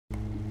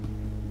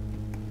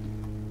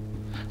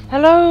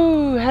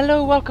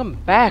Hello, welcome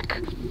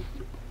back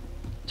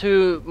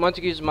to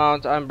Montague's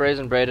Mount. I'm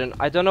BrazenBraden.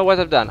 I don't know what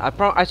I've done.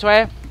 I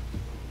swear,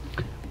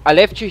 I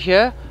left you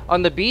here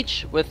on the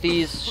beach with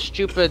these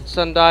stupid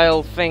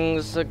sundial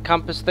things,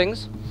 compass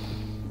things,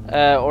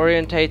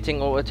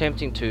 orientating or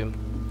attempting to,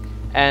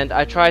 and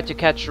I tried to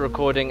catch a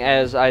recording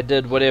as I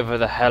did whatever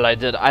the hell I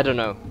did. I don't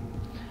know.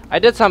 I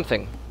did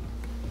something.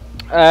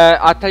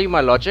 I'll tell you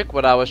my logic,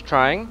 what I was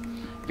trying.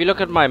 If you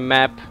look at my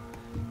map,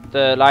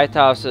 the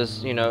lighthouse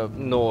is, you know,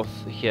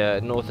 north here.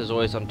 North is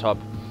always on top.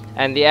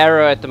 And the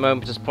arrow at the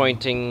moment is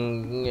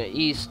pointing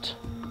east,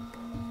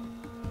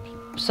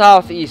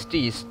 southeast,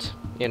 east,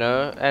 you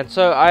know. And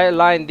so I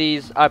aligned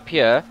these up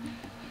here.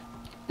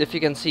 If you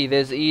can see,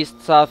 there's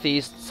east,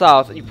 southeast,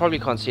 south. You probably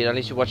can't see it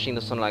unless you're watching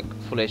this on like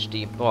full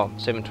HD, well,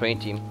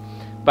 720.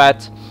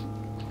 But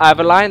I've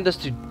aligned this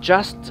to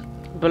just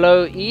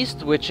below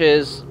east, which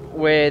is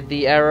where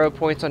the arrow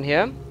points on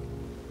here.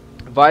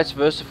 Vice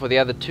versa for the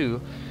other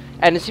two.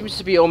 And it seems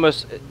to be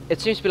almost,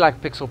 it seems to be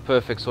like pixel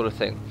perfect sort of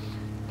thing.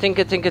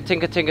 Tinker, tinker,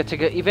 tinker, tinker,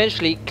 tinker.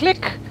 Eventually,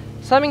 click!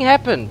 Something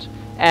happened.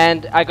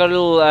 And I got a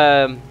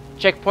little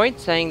checkpoint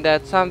saying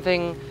that some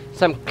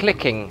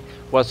clicking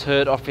was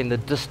heard off in the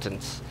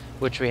distance,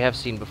 which we have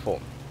seen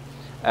before.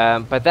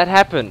 But that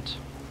happened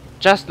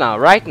just now,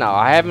 right now.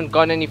 I haven't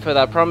gone any further,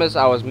 I promise.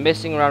 I was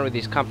messing around with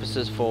these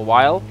compasses for a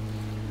while.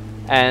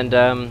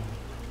 And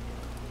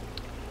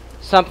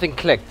something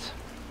clicked.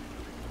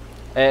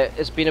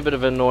 It's been a bit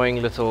of an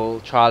annoying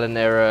little trial and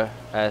error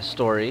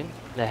story,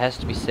 that has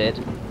to be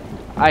said.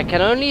 I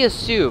can only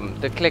assume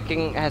the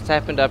clicking has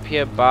happened up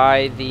here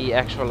by the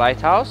actual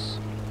lighthouse.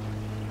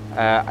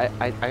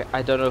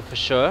 I don't know for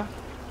sure.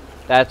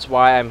 That's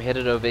why I'm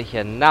headed over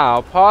here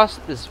now,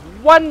 past this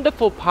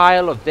wonderful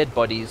pile of dead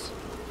bodies,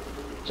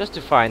 just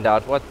to find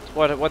out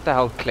what the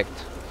hell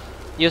clicked.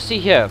 You'll see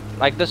here,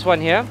 like this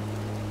one here,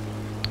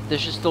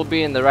 this should still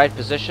be in the right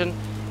position.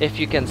 If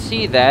you can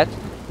see that,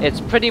 it's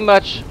pretty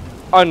much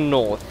on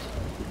north,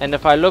 and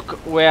if I look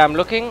where I'm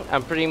looking,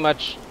 I'm pretty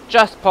much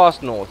just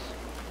past north,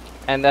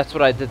 and that's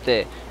what I did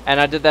there, and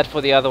I did that for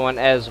the other one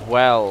as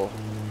well.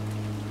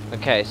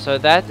 Okay, so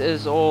that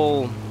is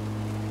all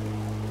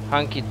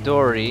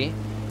hunky-dory.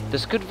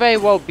 This could very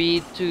well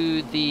be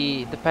to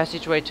the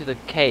passageway to the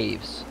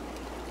caves,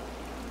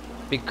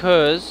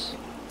 because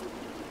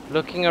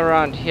looking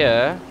around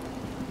here,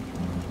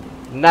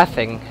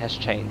 nothing has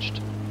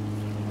changed.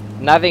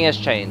 Nothing has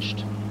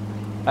changed.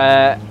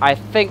 I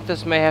think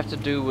this may have to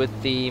do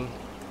with the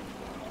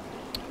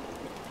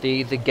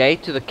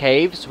gate to the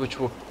caves, which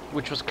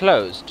was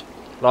closed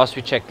last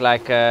we checked,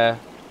 like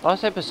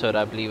last episode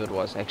I believe it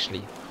was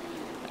actually.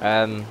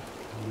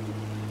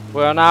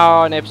 We're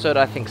now on episode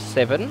I think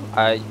 7.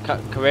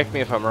 Correct me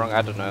if I'm wrong.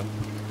 I don't know.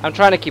 I'm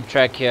trying to keep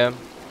track here,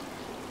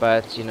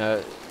 but you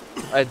know,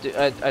 I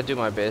do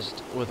my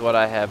best with what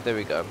I have. There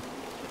we go.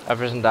 I've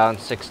written down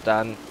 6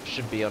 done.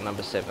 Should be on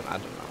number 7. I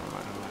don't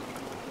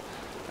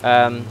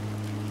know.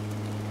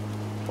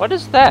 What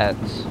is that?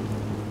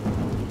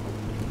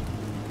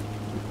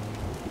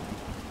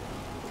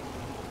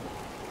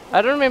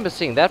 I don't remember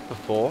seeing that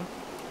before.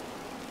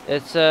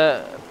 It's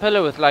a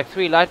pillar with like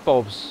 3 light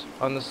bulbs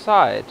on the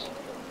side.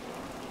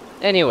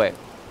 Anyway,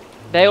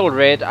 they're all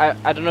red.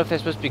 I don't know if they're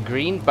supposed to be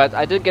green, but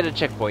I did get a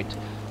checkpoint.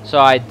 So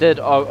I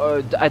did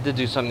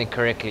do something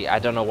correctly. I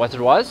don't know what it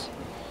was,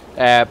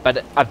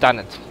 but I've done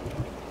it.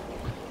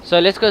 So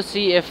let's go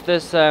see if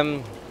this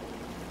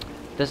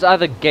this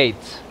other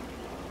gate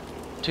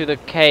to the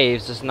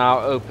caves is now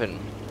open,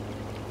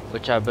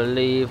 which I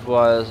believe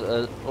was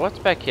what's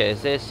back here?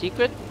 Is there a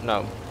secret?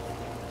 No.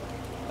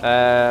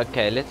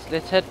 Okay,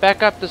 let's head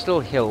back up this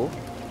little hill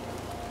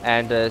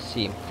and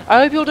see.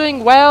 I hope you're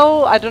doing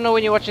well. I don't know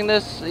when you're watching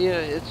this.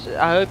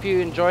 I hope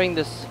you're enjoying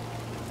this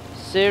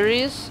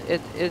series.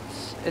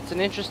 It's an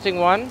interesting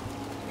one.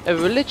 A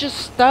religious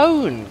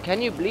stone.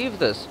 Can you believe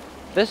this?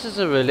 This is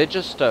a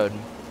religious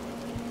stone.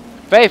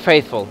 Very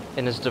faithful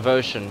in his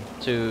devotion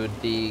to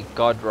the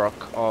god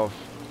rock of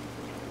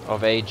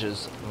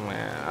ages.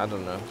 I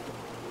don't know.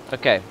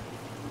 Okay.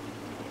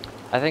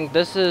 I think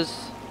this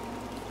is...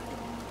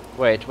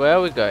 Wait, where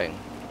are we going?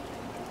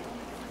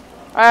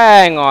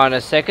 Hang on a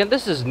second.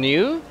 This is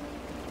new?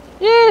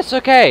 Yes,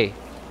 okay.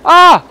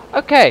 Ah,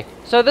 okay.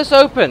 So this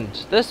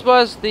opened. This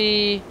was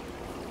the...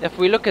 If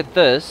we look at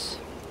this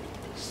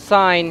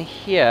sign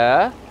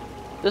here,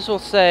 this will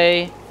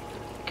say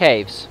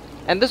caves.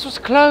 And this was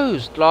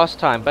closed last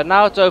time, but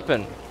now it's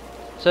open.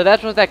 So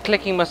that's what that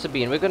clicking must have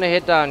been. We're going to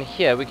head down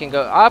here. We can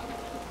go up,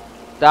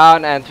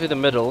 down, and through the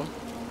middle.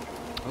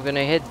 We're going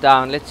to head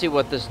down. Let's see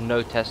what this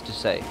note has to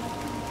say.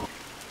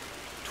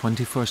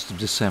 21st of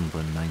December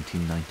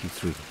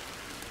 1993.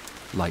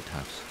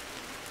 Lighthouse.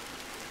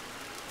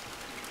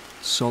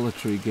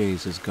 Solitary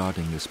gaze is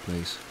guarding this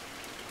place,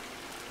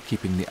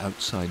 keeping the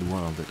outside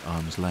world at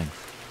arm's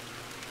length.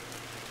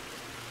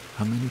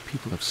 How many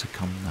people have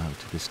succumbed now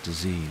to this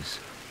disease,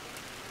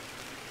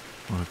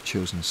 or have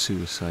chosen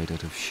suicide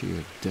out of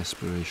sheer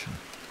desperation?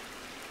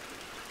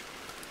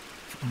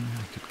 If only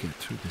I could get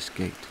through this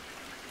gate.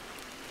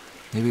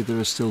 Maybe there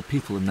are still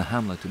people in the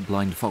hamlet at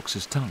Blind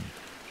Fox's Tongue.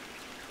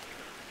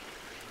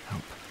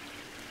 Help.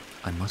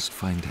 I must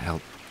find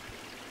help.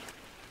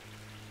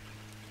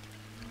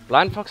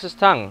 Blind Fox's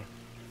Tongue.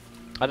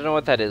 I don't know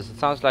what that is. It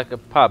sounds like a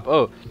pub.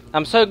 Oh,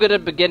 I'm so good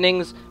at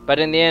beginnings, but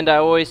in the end I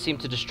always seem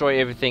to destroy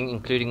everything,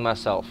 including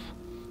myself.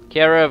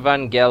 Kara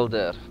van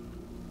Gelder.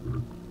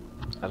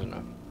 I don't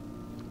know.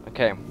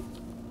 Okay.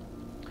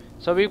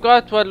 So we've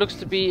got what looks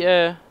to be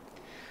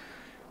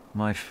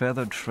My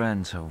feathered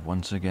friends have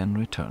once again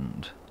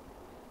returned,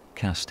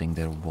 casting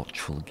their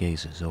watchful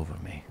gazes over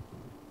me.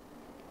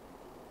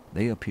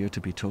 They appear to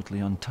be totally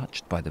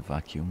untouched by the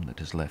vacuum that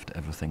has left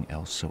everything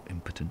else so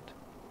impotent.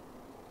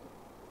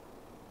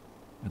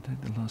 Are they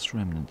the last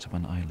remnants of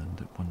an island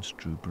that once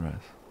drew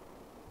breath?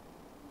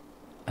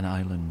 An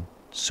island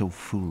so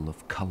full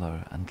of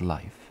colour and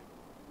life.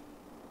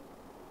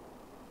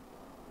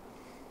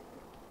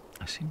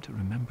 I seem to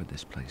remember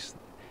this place.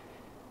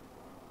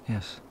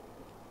 Yes,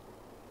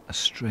 a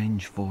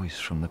strange voice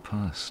from the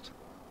past.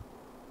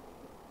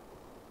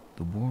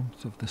 The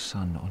warmth of the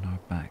sun on our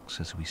backs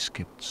as we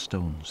skipped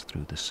stones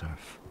through the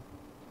surf.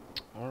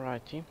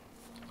 Alrighty.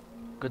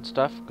 Good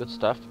stuff, good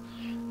stuff.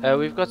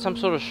 We've got some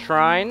sort of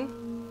shrine.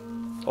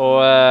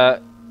 Or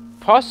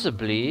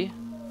possibly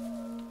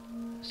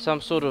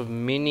some sort of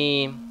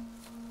mini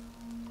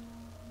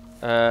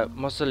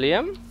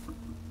mausoleum.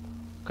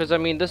 Because I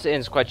mean this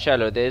end's quite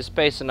shallow. There's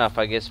space enough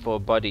I guess for a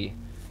body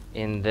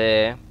in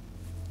there.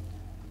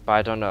 But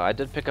I don't know. I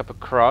did pick up a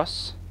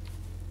cross.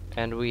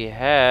 And we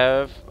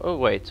have... oh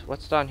wait,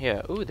 what's down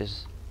here? Ooh,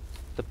 this...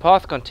 the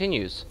path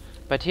continues.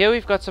 But here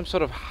we've got some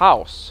sort of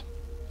house.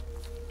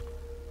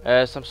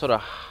 Some sort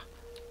of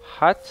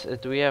hut.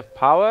 Do we have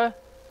power?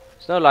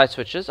 There's no light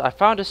switches. I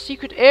found a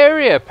secret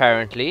area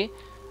apparently.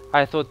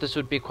 I thought this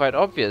would be quite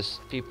obvious.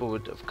 People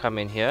would have come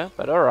in here.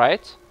 But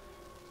alright.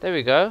 There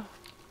we go.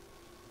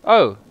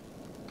 Oh.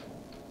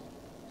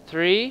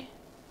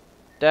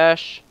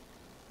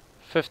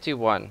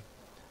 3-51.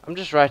 I'm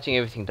just writing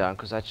everything down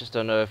because I just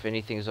don't know if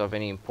anything is of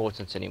any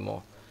importance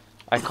anymore.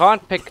 I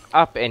can't pick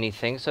up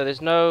anything, so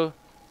there's no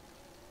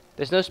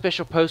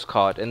special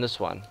postcard in this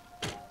one.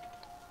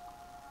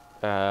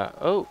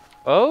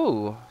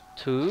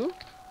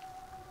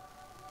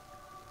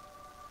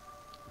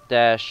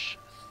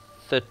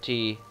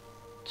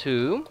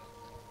 2-32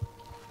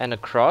 and a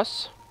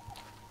cross.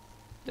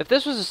 If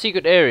this was a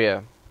secret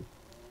area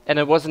and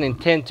it wasn't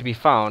intended to be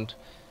found,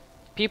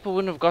 people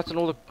wouldn't have gotten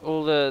all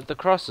the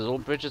crosses, all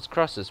Bridget's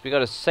crosses. We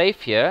got a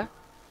safe here,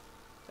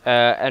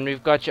 and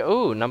we've got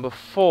number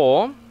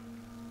 4.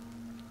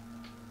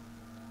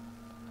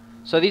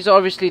 So these are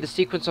obviously the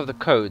sequence of the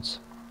codes.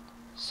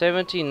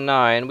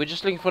 79. We're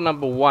just looking for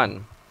number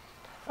 1.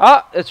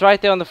 Ah, it's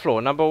right there on the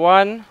floor. Number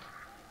 1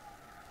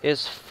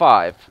 is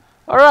 5.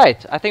 All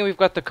right, I think we've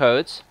got the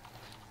codes.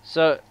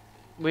 So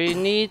we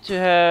need to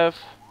have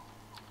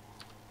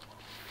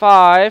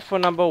 5 for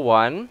number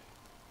 1.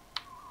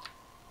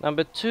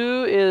 Number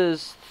 2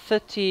 is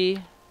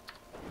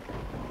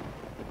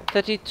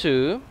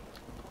 32,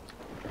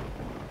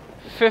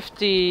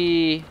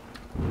 51,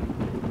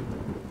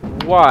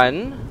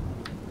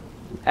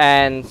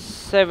 and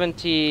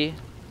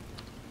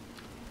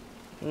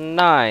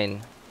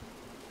 79.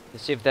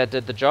 Let's see if that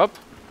did the job.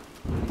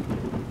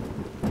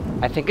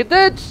 I think it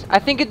did. I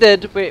think it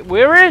did.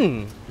 We're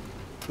in.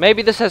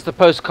 Maybe this has the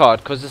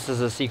postcard because this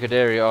is a secret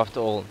area after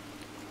all.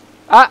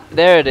 Ah,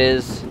 there it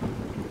is.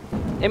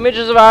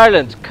 Images of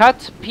Ireland.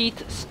 Cut,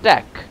 peat,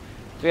 stack.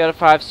 3 out of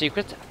 5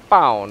 secrets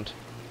found.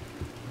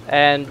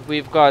 And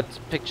we've got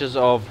pictures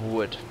of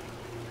wood.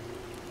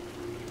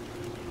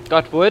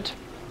 Got wood?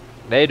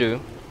 They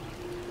do.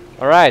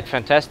 Alright,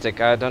 fantastic.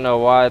 I don't know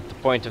what the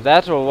point of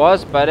that all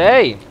was, but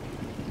hey!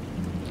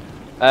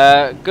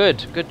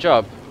 Good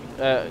job.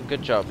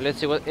 Good job. Let's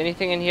see,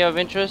 anything in here of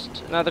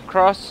interest? Another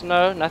cross?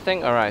 No,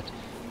 nothing? Alright.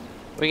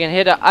 We can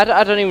head up.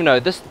 I don't even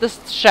know. This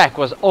shack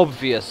was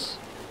obvious.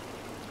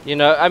 You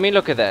know, I mean,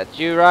 look at that.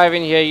 You arrive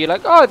in here, you're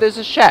like, oh, there's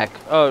a shack.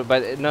 Oh,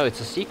 but no, it's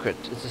a secret.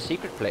 It's a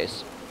secret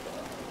place.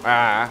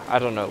 Ah, I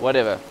don't know.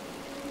 Whatever.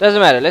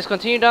 Doesn't matter. Let's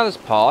continue down this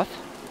path.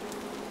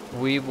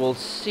 We will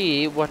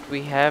see what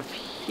we have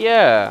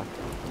here.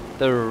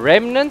 The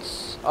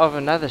remnants of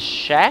another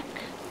shack,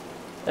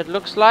 it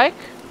looks like.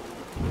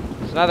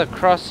 There's another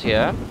cross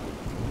here.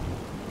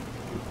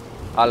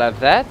 I'll have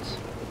that.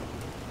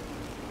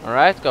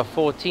 Alright, got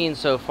 14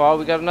 so far.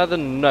 We got another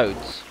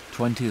note.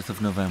 20th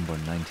of November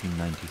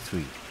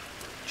 1993.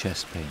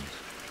 Chest pains.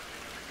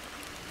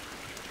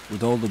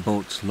 With all the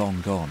boats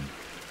long gone,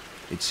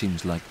 it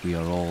seems like we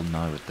are all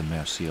now at the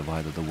mercy of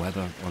either the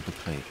weather or the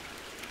plague.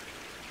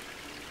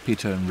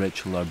 Peter and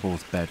Rachel are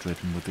both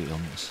bedridden with the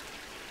illness,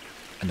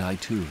 and I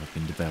too have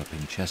been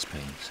developing chest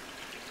pains.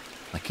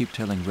 I keep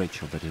telling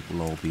Rachel that it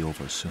will all be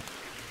over soon.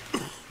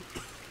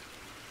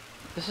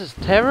 This is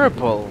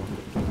terrible.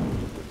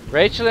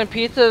 Rachel and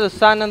Peter, the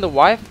son and the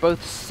wife,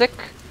 both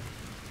sick.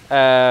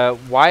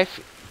 Wife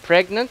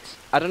pregnant.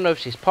 I don't know if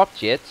she's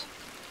popped yet,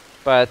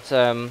 but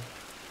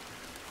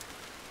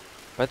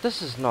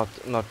this is not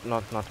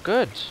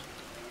good.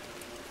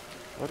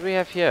 What do we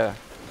have here?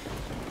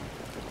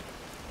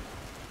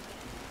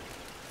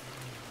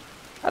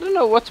 I don't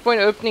know what's the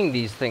point opening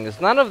these things.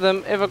 None of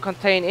them ever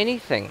contain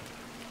anything.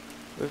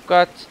 We've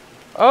got...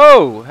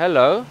 Oh,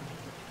 hello.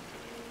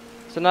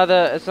 It's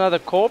another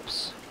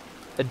corpse.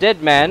 A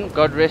dead man,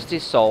 God rest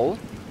his soul.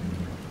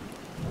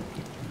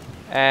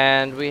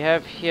 And we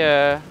have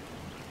here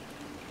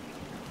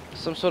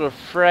some sort of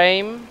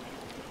frame.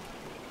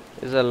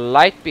 There's a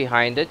light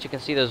behind it. You can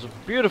see those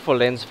beautiful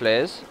lens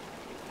flares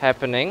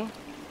happening.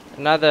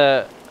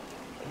 Another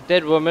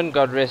dead woman,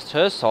 God rest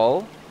her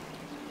soul.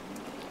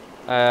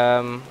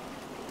 All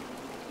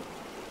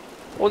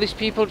these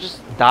people just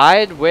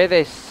died where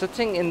they're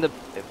sitting in the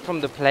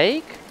from the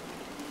plague.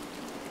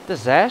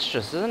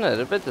 Disastrous, isn't it?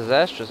 A bit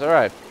disastrous. All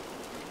right.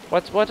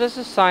 What does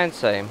the sign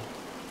say?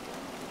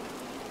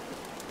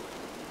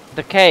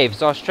 The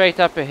caves are straight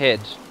up ahead,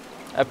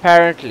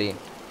 apparently.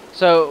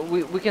 So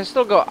we can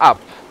still go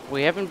up.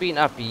 We haven't been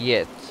up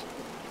yet.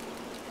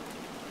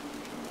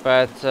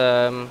 But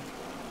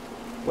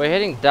we're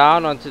heading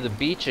down onto the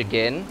beach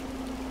again.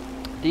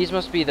 These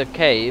must be the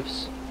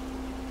caves.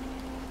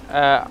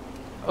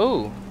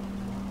 Oh,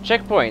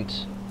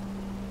 checkpoint.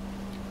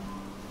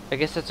 I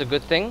guess that's a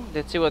good thing.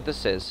 Let's see what this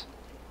says.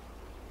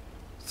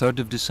 3rd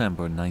of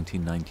December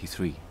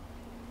 1993.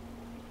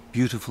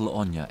 Beautiful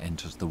Anya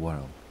enters the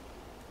world.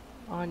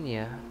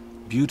 Anya.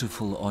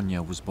 Beautiful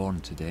Anya was born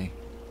today.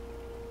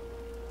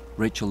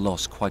 Rachel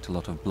lost quite a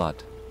lot of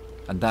blood,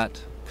 and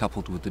that,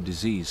 coupled with the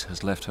disease,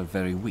 has left her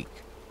very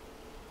weak.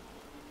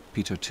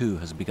 Peter too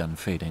has begun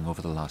fading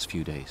over the last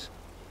few days.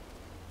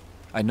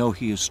 I know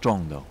he is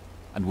strong though,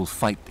 and will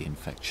fight the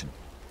infection.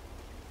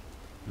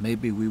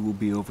 Maybe we will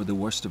be over the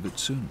worst of it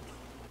soon.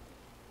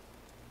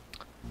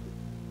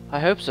 I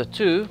hope so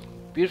too.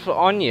 Beautiful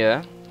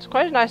Anya. It's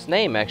quite a nice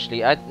name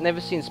actually. I'd never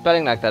seen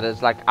spelling like that.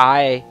 It's like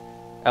A-I-N-E.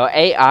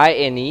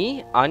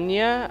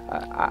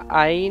 Anya?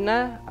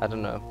 Aina? I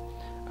don't know.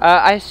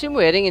 I assume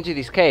we're heading into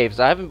these caves.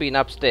 I haven't been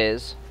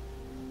upstairs.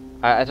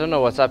 I don't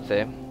know what's up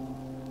there.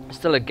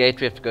 Still a gate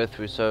we have to go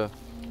through, so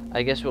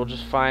I guess we'll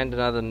just find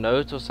another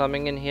note or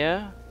something in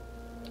here.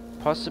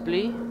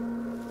 Possibly.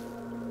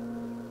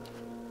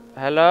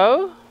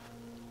 Hello?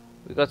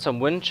 We got some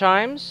wind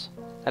chimes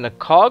and a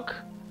cog.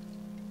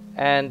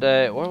 And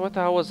what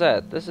the hell was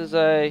that? This is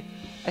a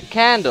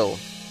candle.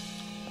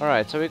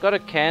 Alright, so we got a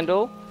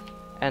candle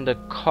and a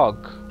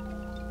cog.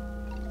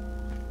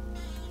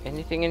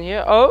 Anything in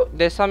here? Oh,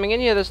 there's something in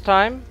here this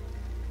time.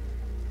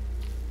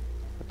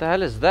 What the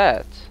hell is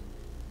that?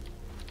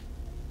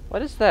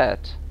 What is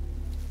that?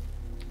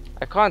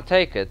 I can't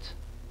take it.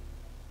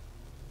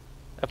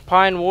 A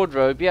pine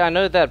wardrobe. Yeah, I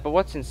know that, but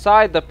what's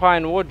inside the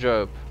pine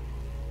wardrobe?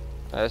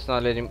 It's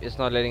not letting me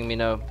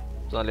know.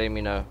 It's not letting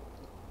me know.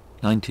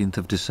 19th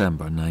of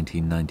December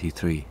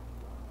 1993.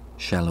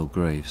 Shallow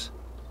graves.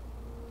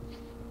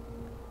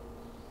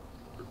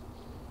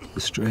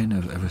 The strain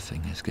of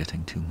everything is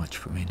getting too much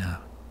for me now.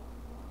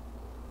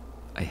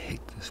 I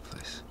hate this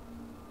place.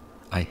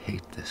 I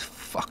hate this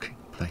fucking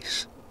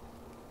place.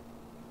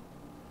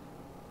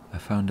 I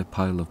found a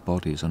pile of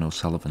bodies on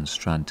O'Sullivan's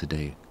Strand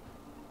today,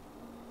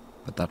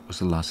 but that was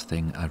the last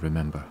thing I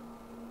remember.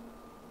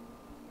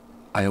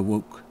 I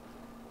awoke,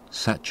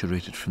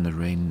 saturated from the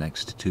rain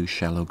next to 2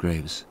 shallow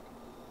graves,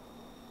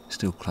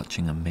 still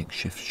clutching a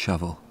makeshift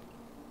shovel.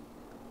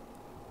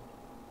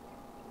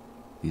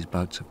 These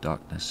bouts of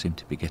darkness seem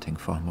to be getting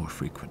far more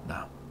frequent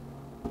now.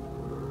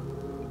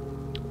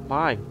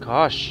 My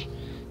gosh.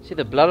 See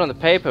the blood on the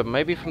paper,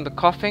 maybe from the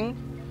coughing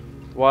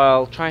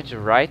while trying to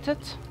write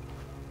it?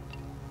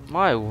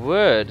 My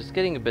word, it's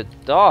getting a bit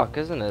dark,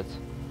 isn't it?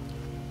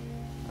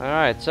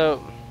 Alright,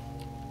 so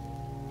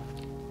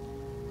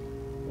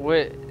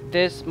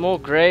there's more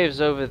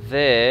graves over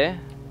there.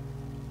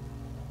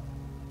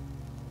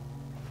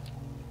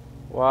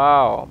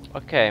 Wow,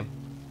 okay.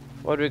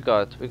 What do we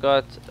got? We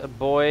got a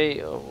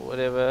boy or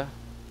whatever.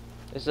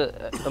 Is it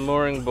a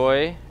mooring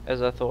buoy,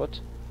 as I thought?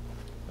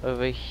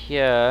 Over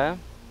here.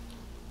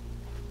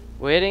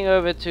 We're heading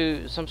over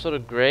to some sort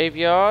of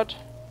graveyard,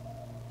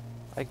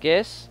 I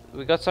guess.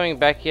 We got something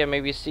back here,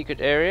 maybe a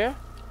secret area?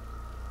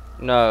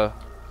 No.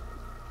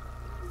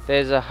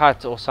 There's a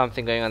hut or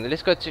something going on.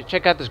 Let's go to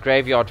check out this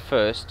graveyard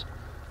first.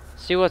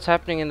 See what's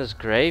happening in this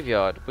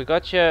graveyard. We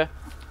got here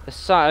a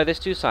sign. Oh, there's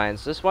 2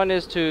 signs. This one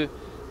is to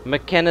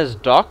McKenna's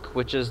Dock,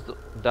 which is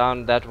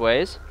down that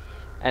ways.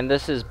 And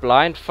this is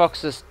Blind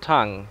Fox's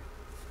Tongue,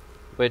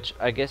 which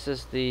I guess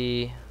is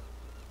the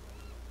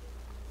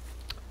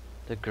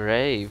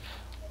grave.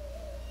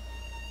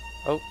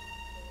 Oh,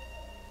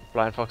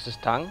 Blind Fox's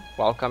Tongue.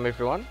 Welcome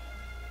everyone.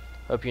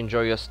 Hope you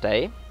enjoy your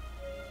stay.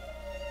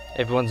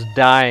 Everyone's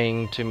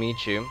dying to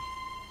meet you.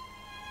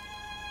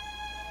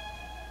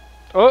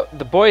 Oh,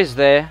 the boy's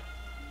there.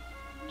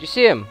 Do you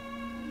see him?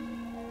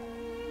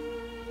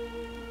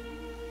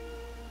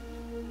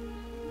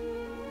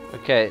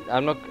 Okay,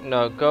 I'm not.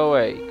 No, go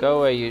away.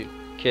 Go away, you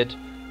kid.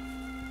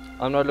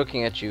 I'm not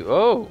looking at you.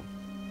 Oh!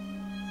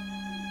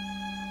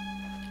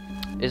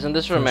 Isn't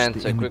this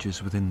romantic? First the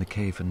images within the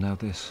cave, and now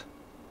this.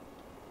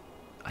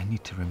 I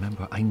need to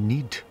remember. I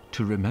need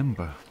to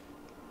remember.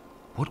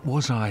 What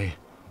was I?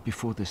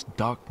 before this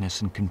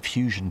darkness and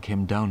confusion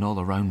came down all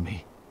around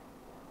me.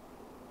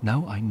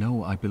 Now I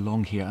know I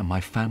belong here and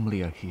my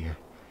family are here.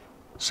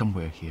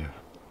 Somewhere here.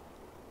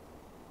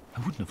 I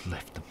wouldn't have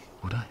left them,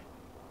 would I?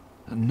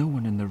 And no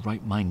one in their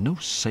right mind, no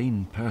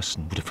sane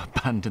person would have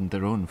abandoned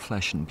their own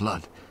flesh and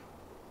blood.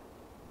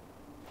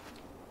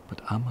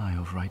 But am I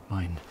of right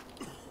mind?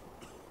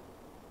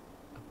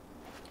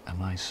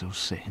 Am I so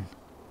sane?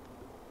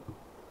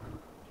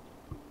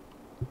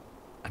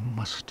 I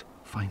must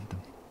find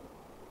them.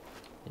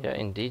 Yeah,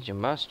 indeed you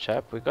must,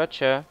 chap. We got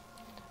you.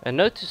 A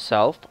note to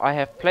self. I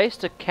have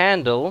placed a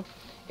candle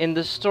in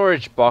the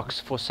storage box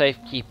for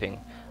safekeeping.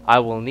 I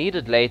will need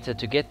it later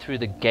to get through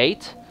the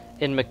gate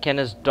in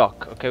McKenna's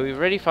dock. Okay, we've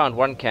already found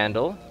one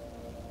candle.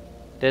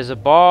 There's a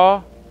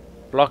bar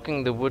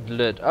blocking the wood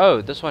lid.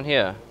 Oh, this one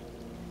here.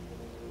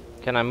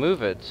 Can I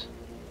move it?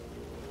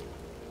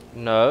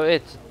 No,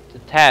 it's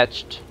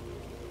attached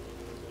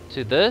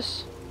to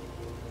this.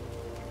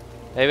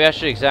 Maybe I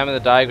should examine the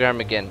diagram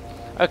again.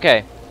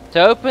 Okay,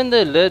 to open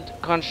the lid,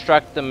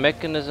 construct the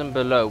mechanism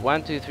below.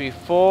 1, 2, 3,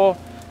 4.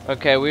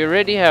 Okay, we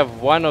already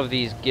have one of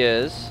these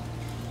gears.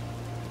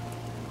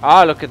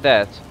 Ah, look at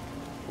that.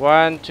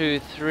 1, 2,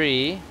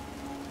 3.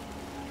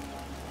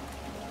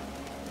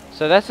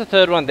 So that's the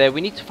third one there.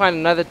 We need to find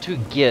another 2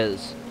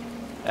 gears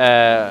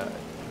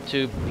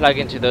to plug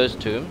into those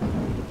 2,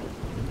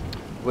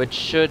 which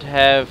should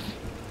have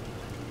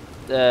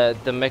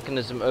the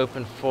mechanism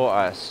open for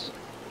us.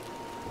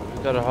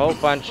 We've got a whole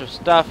bunch of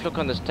stuff. Look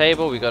on this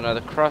table. We got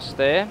another cross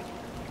there.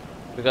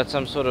 We got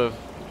some sort of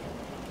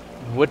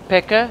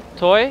woodpecker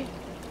toy.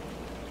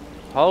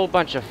 Whole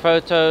bunch of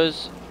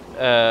photos.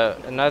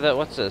 Another,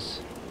 what's this?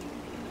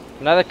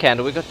 Another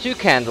candle. We got 2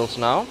 candles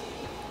now.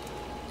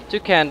 2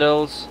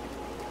 candles.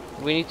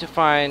 We need to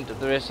find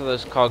the rest of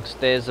those cogs.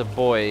 There's a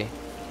boy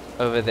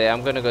over there.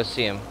 I'm gonna go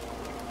see him.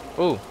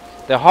 Ooh.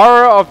 The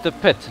horror of the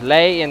pit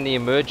lay in the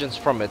emergence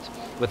from it,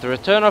 with the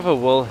return of her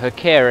will, her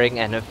caring,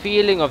 and her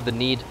feeling of the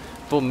need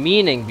for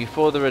meaning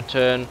before the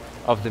return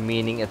of the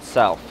meaning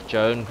itself.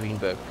 Joan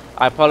Greenberg.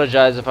 I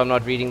apologize if I'm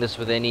not reading this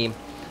with any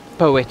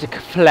poetic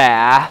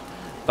flair,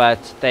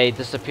 but they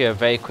disappear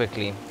very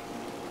quickly.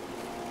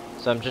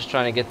 So I'm just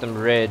trying to get them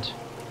read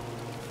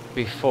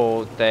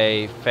before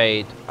they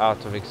fade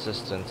out of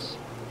existence.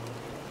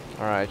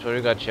 Alright, what do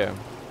we got here?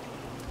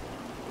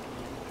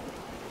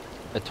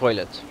 A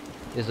toilet.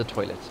 Is a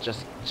toilet.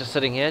 Just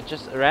sitting here.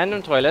 Just a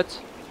random toilet.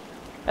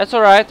 That's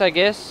alright, I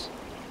guess.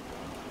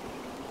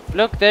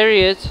 Look, there he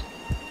is.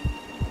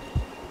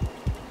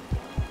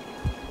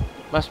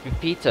 Must be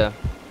Peter.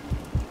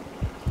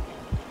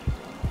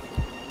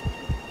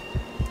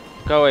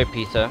 Go away,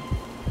 Peter.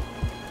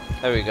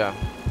 There we go.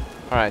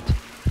 Alright.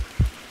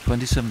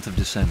 27th of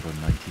December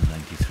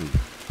 1993.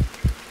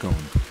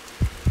 Gone.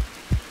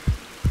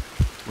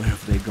 Where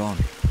have they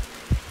gone?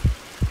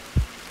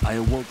 I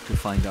awoke to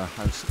find our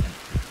house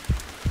empty.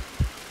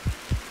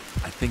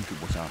 I think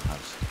it was our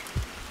house.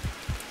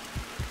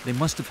 They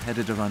must have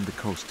headed around the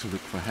coast to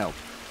look for help.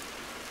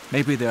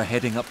 Maybe they're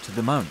heading up to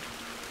the mount.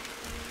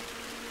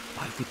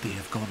 Why would they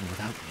have gone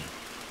without me?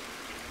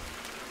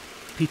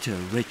 Peter,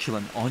 Rachel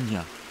and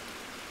Anya.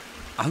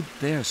 Out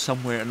there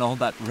somewhere in all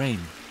that rain.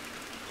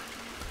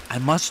 I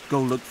must go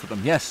look for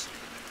them, yes.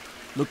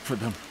 Look for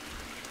them.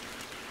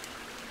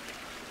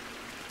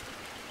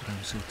 But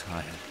I'm so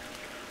tired.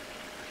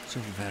 So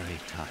very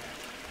tired.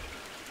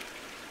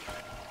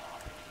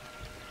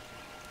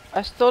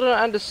 I still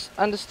don't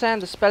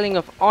understand the spelling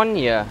of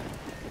Anya.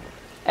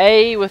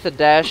 A with a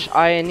dash,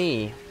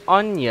 I-N-E.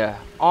 Anya.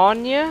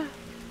 Anya?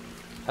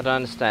 I don't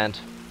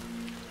understand.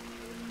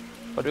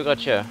 What do we got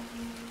here?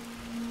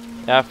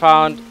 Yeah, I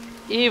found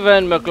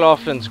Evan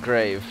McLaughlin's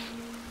grave.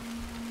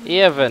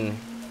 Evan.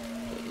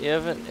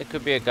 It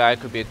could be a guy,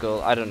 it could be a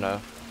girl, I don't know.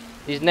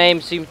 These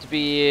names seem to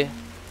be,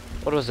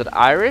 what was it,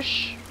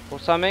 Irish? Or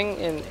something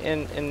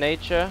in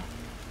nature.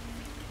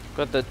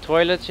 Got the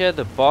toilet here,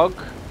 the bog.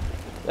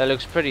 That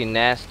looks pretty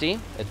nasty.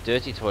 A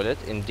dirty toilet.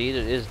 Indeed,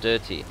 it is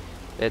dirty.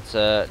 Let's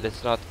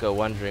not go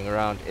wandering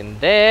around in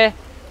there.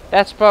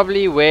 That's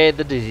probably where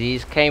the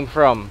disease came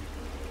from.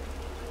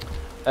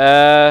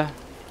 What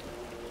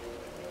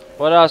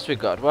else we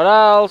got? What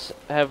else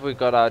have we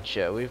got out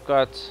here? We've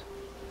got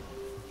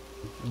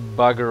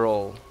bugger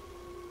all.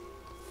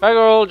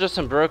 Bugger all, just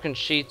some broken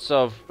sheets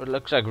of, it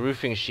looks like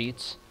roofing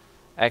sheets,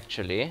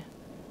 actually.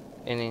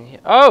 And in here,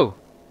 oh!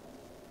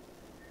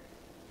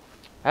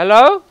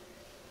 Hello?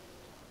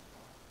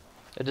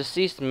 A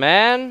deceased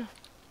man.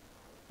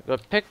 We've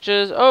got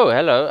pictures. Oh,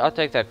 hello. I'll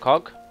take that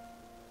cog.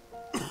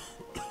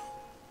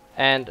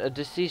 And a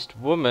deceased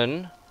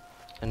woman.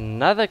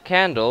 Another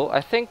candle.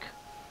 I think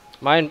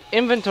my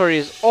inventory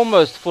is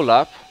almost full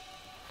up.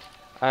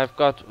 I've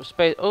got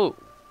space. Oh,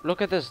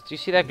 look at this. Do you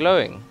see that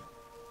glowing?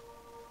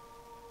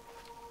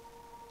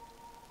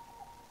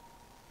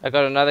 I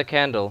got another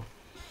candle.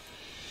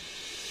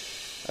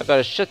 I got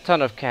a shit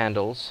ton of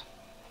candles.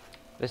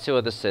 Let's see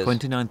what this says.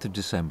 29th of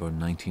December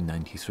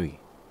 1993.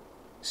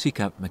 Seek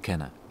out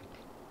McKenna.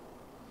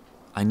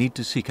 I need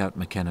to seek out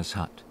McKenna's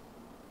hut.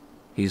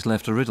 He's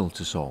left a riddle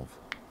to solve.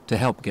 to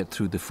help get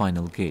through the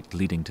final gate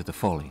leading to the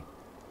folly.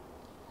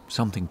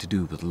 Something to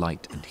do with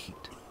light and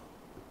heat.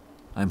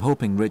 I'm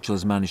hoping Rachel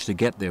has managed to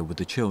get there with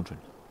the children.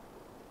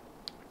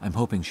 I'm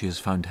hoping she has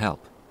found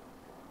help.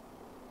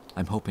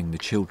 I'm hoping the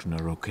children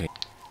are okay.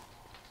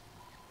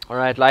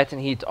 Alright, light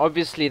and heat.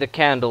 Obviously the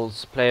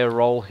candles play a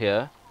role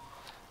here,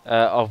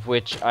 of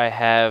which I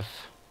have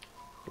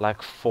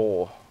like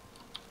 4.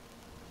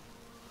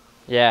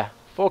 Yeah,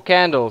 4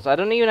 candles. I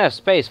don't even have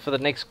space for the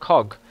next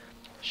cog.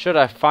 Should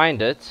I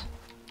find it?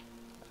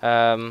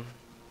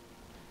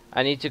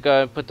 I need to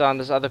go and put down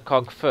this other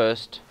cog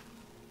first.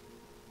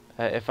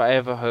 If I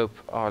ever hope...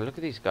 Oh, look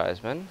at these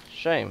guys, man.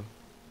 Shame.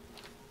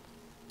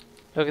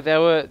 Look, they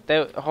were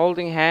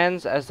holding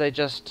hands as they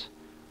just...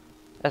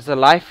 as the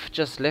life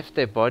just left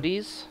their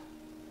bodies.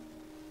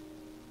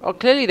 Well,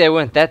 clearly they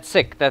weren't that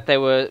sick that they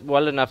were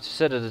well enough to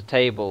sit at a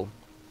table.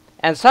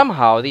 And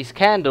somehow these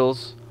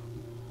candles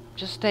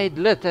just stayed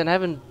lit and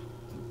haven't,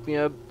 you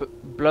know,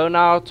 blown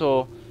out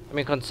or... I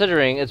mean,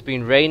 considering it's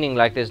been raining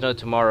like there's no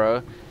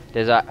tomorrow,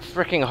 there's a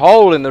freaking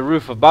hole in the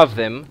roof above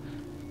them.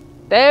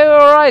 They're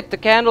alright, the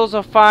candles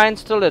are fine,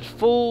 still at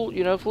full,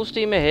 you know, full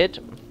steam ahead.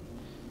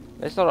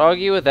 Let's not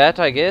argue with that,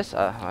 I guess.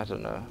 I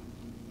don't know.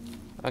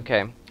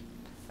 Okay.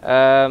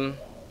 I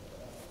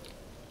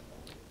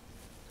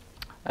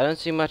don't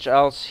see much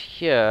else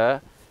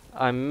here.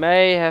 I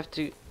may have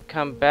to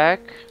come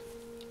back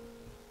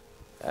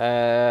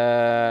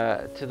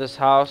to this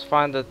house,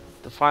 find the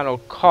final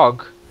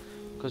cog,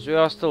 because we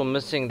are still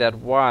missing that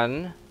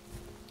one,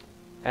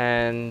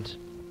 and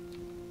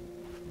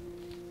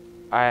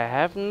I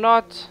have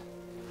not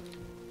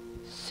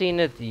seen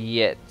it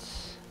yet.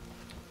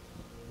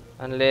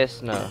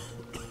 Unless, no,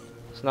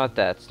 it's not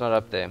that, it's not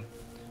up there.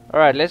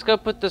 Alright, let's go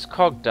put this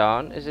cog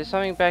down. Is there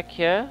something back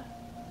here?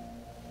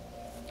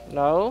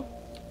 No,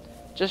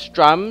 just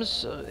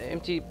drums,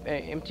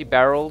 empty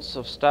barrels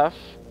of stuff.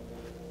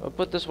 We'll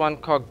put this one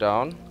cog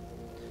down.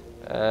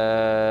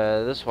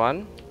 This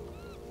one,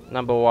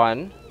 number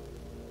 1.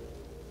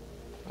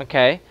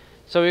 Okay,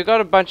 so we've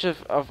got a bunch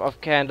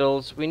of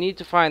candles. We need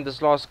to find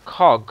this last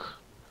cog.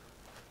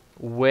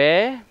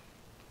 Where?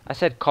 I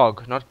said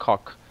cog, not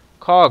cock.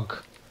 Cog.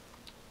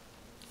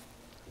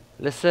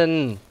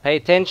 Listen, pay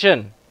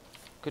attention.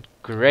 Good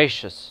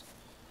gracious.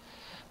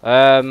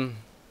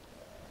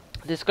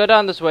 Let's go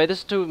down this way. This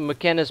is to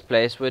McKenna's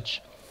place,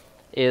 which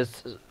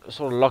is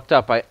sort of locked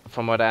up,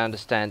 from what I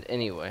understand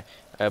anyway.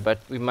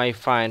 But we may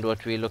find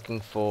what we're looking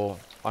for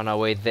on our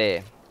way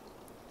there.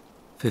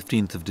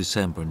 15th of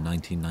December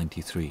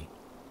 1993.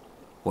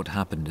 What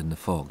happened in the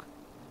fog?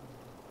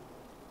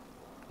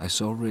 I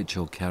saw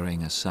Rachel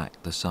carrying a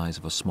sack the size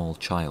of a small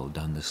child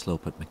down the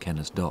slope at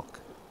McKenna's dock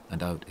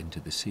and out into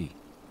the sea.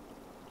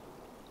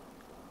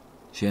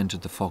 She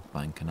entered the fog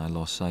bank and I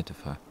lost sight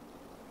of her.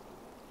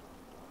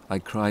 I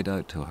cried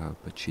out to her,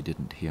 but she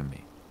didn't hear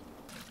me.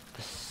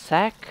 The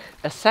sack?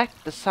 A sack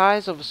the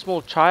size of a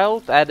small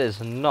child? That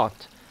is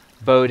not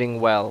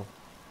boding well.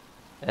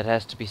 It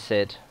has to be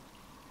said.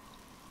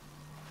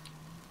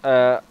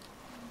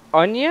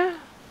 Anya?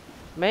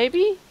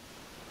 Maybe?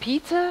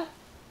 Peter?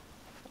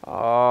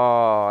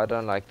 Oh, I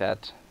don't like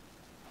that.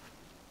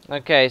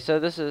 Okay, so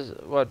this is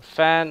what?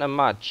 Fan a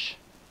much.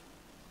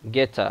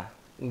 Getter.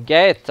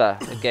 Gator.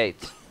 A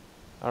gate.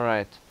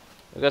 Alright.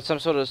 We've got some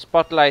sort of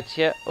spotlight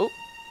here. Oh.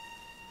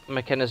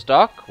 McKenna's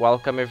dock.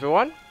 Welcome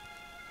everyone.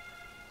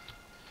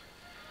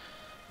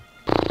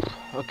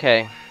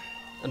 Okay.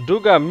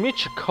 Duga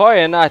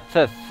Michikoyan. I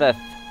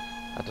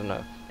don't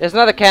know. There's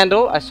another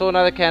candle. I saw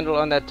another candle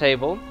on that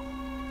table,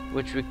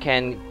 which we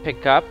can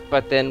pick up.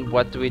 But then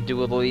what do we do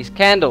with all these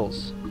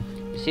candles?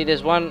 You see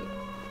there's one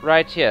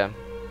right here.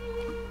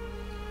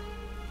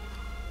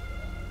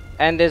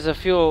 And there's a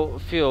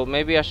fuel.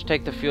 Maybe I should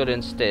take the fuel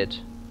instead.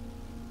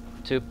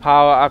 To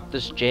power up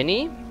this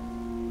Jenny.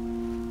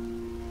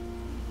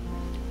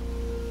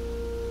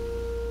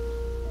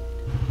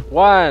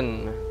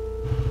 One,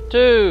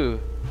 2,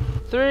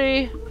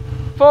 3,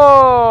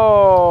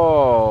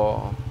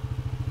 4.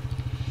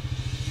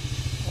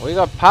 We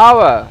got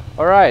power.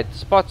 Alright,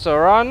 spots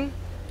are on.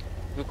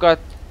 We've got...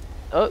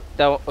 Oh,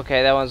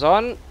 okay, that one's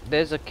on.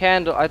 There's a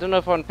candle. I don't know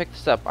if I want to pick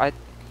this up. I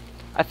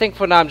think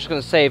for now I'm just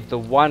going to save the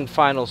one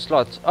final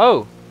slot.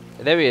 Oh,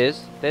 there he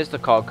is. There's the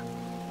cog.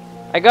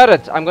 I got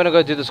it. I'm going to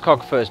go do this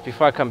cog first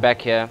before I come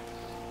back here,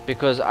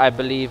 because I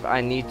believe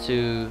I need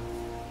to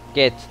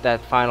get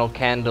that final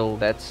candle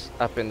that's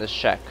up in the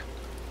shack.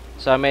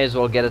 So I may as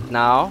well get it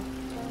now,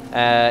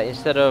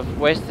 instead of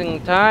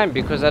wasting time,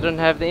 because I don't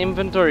have the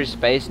inventory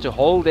space to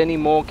hold any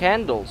more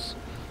candles.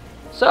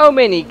 So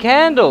many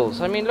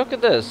candles. I mean, look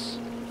at this.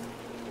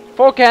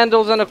 4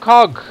 candles and a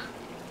cog.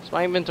 It's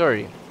my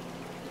inventory.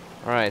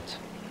 Alright.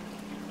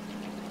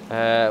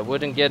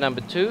 Wooden gear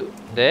number 2.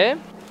 There.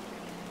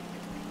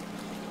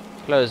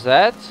 Close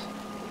that.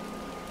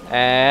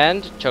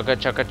 And chugga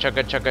chugga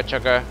chugga chugga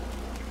chugga.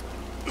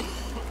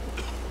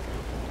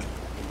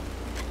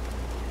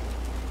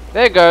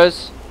 There it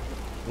goes.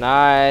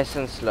 Nice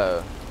and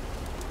slow.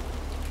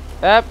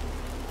 Up.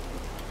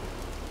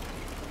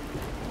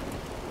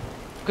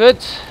 Good.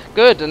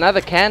 Good,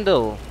 another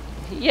candle.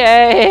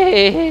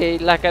 Yay!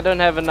 Like I don't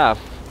have enough.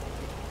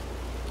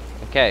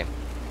 Okay.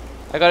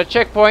 I got a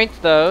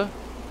checkpoint though,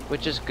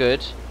 which is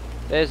good.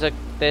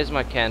 There's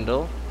my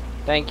candle.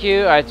 Thank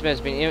you. Item has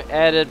been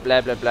added.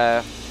 Blah blah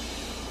blah.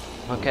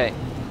 Okay.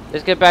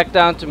 Let's get back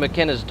down to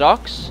McKenna's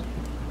docks.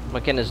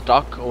 McKenna's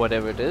dock or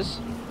whatever it is.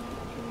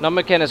 Not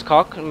McKenna's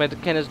cock,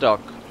 McKenna's dock.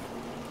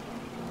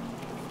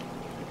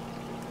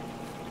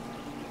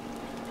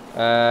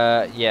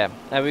 Yeah.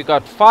 And we've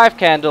got 5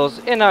 candles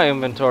in our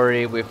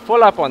inventory. We're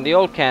full up on the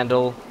old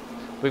candle.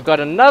 We've got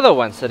another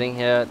one sitting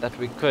here that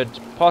we could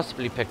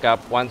possibly pick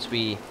up once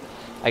we,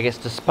 I guess,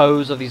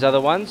 dispose of these other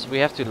ones. We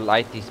have to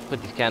light these,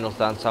 put these candles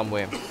down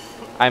somewhere.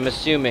 I'm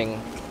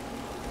assuming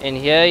in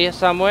here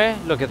somewhere.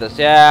 Look at this.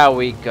 Yeah,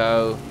 we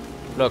go.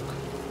 Look.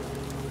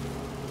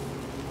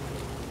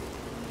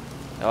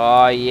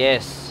 Oh,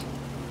 yes.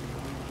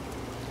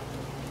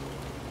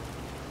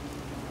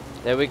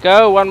 There we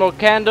go. One more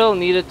candle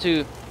needed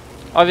to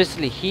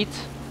obviously heat.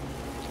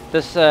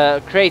 This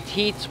create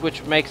heat,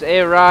 which makes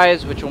air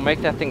rise, which will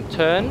make that thing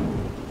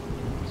turn.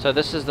 So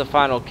this is the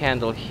final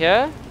candle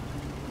here.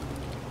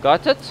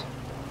 Got it.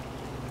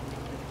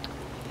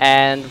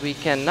 And we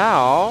can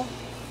now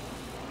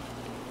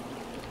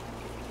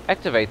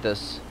activate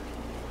this.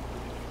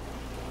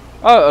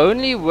 Oh,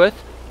 only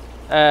with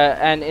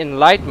an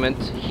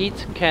enlightenment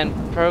heat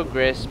can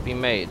progress be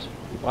made.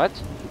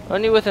 What?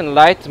 Only with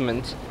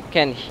enlightenment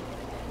can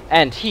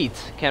and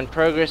heat can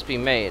progress be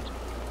made.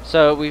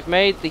 So we've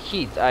made the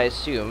heat, I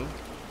assume.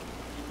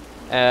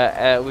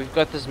 We've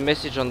got this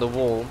message on the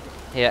wall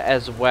here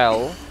as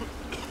well,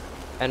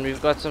 and we've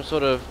got some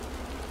sort of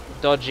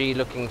dodgy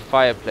looking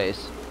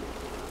fireplace.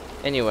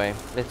 Anyway,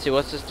 let's see,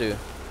 what's this do?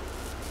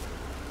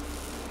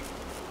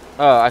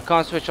 Oh, I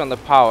can't switch on the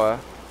power.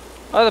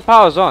 Oh, the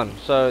power's on,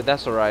 so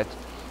that's alright.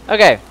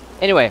 Okay,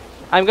 anyway,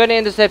 I'm going to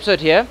end this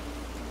episode here.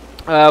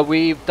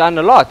 We've done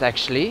a lot,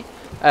 actually.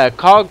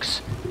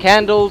 Cogs,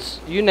 candles,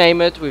 you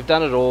name it, we've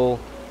done it all.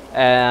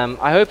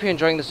 I hope you're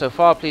enjoying this so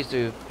far. Please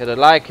do hit a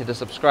like, hit a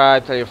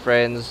subscribe, tell your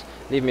friends,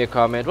 leave me a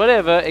comment,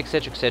 whatever,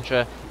 etc,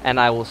 etc. And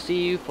I will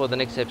see you for the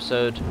next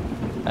episode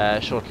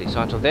shortly.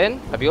 So until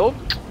then, love you all,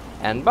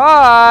 and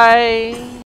bye!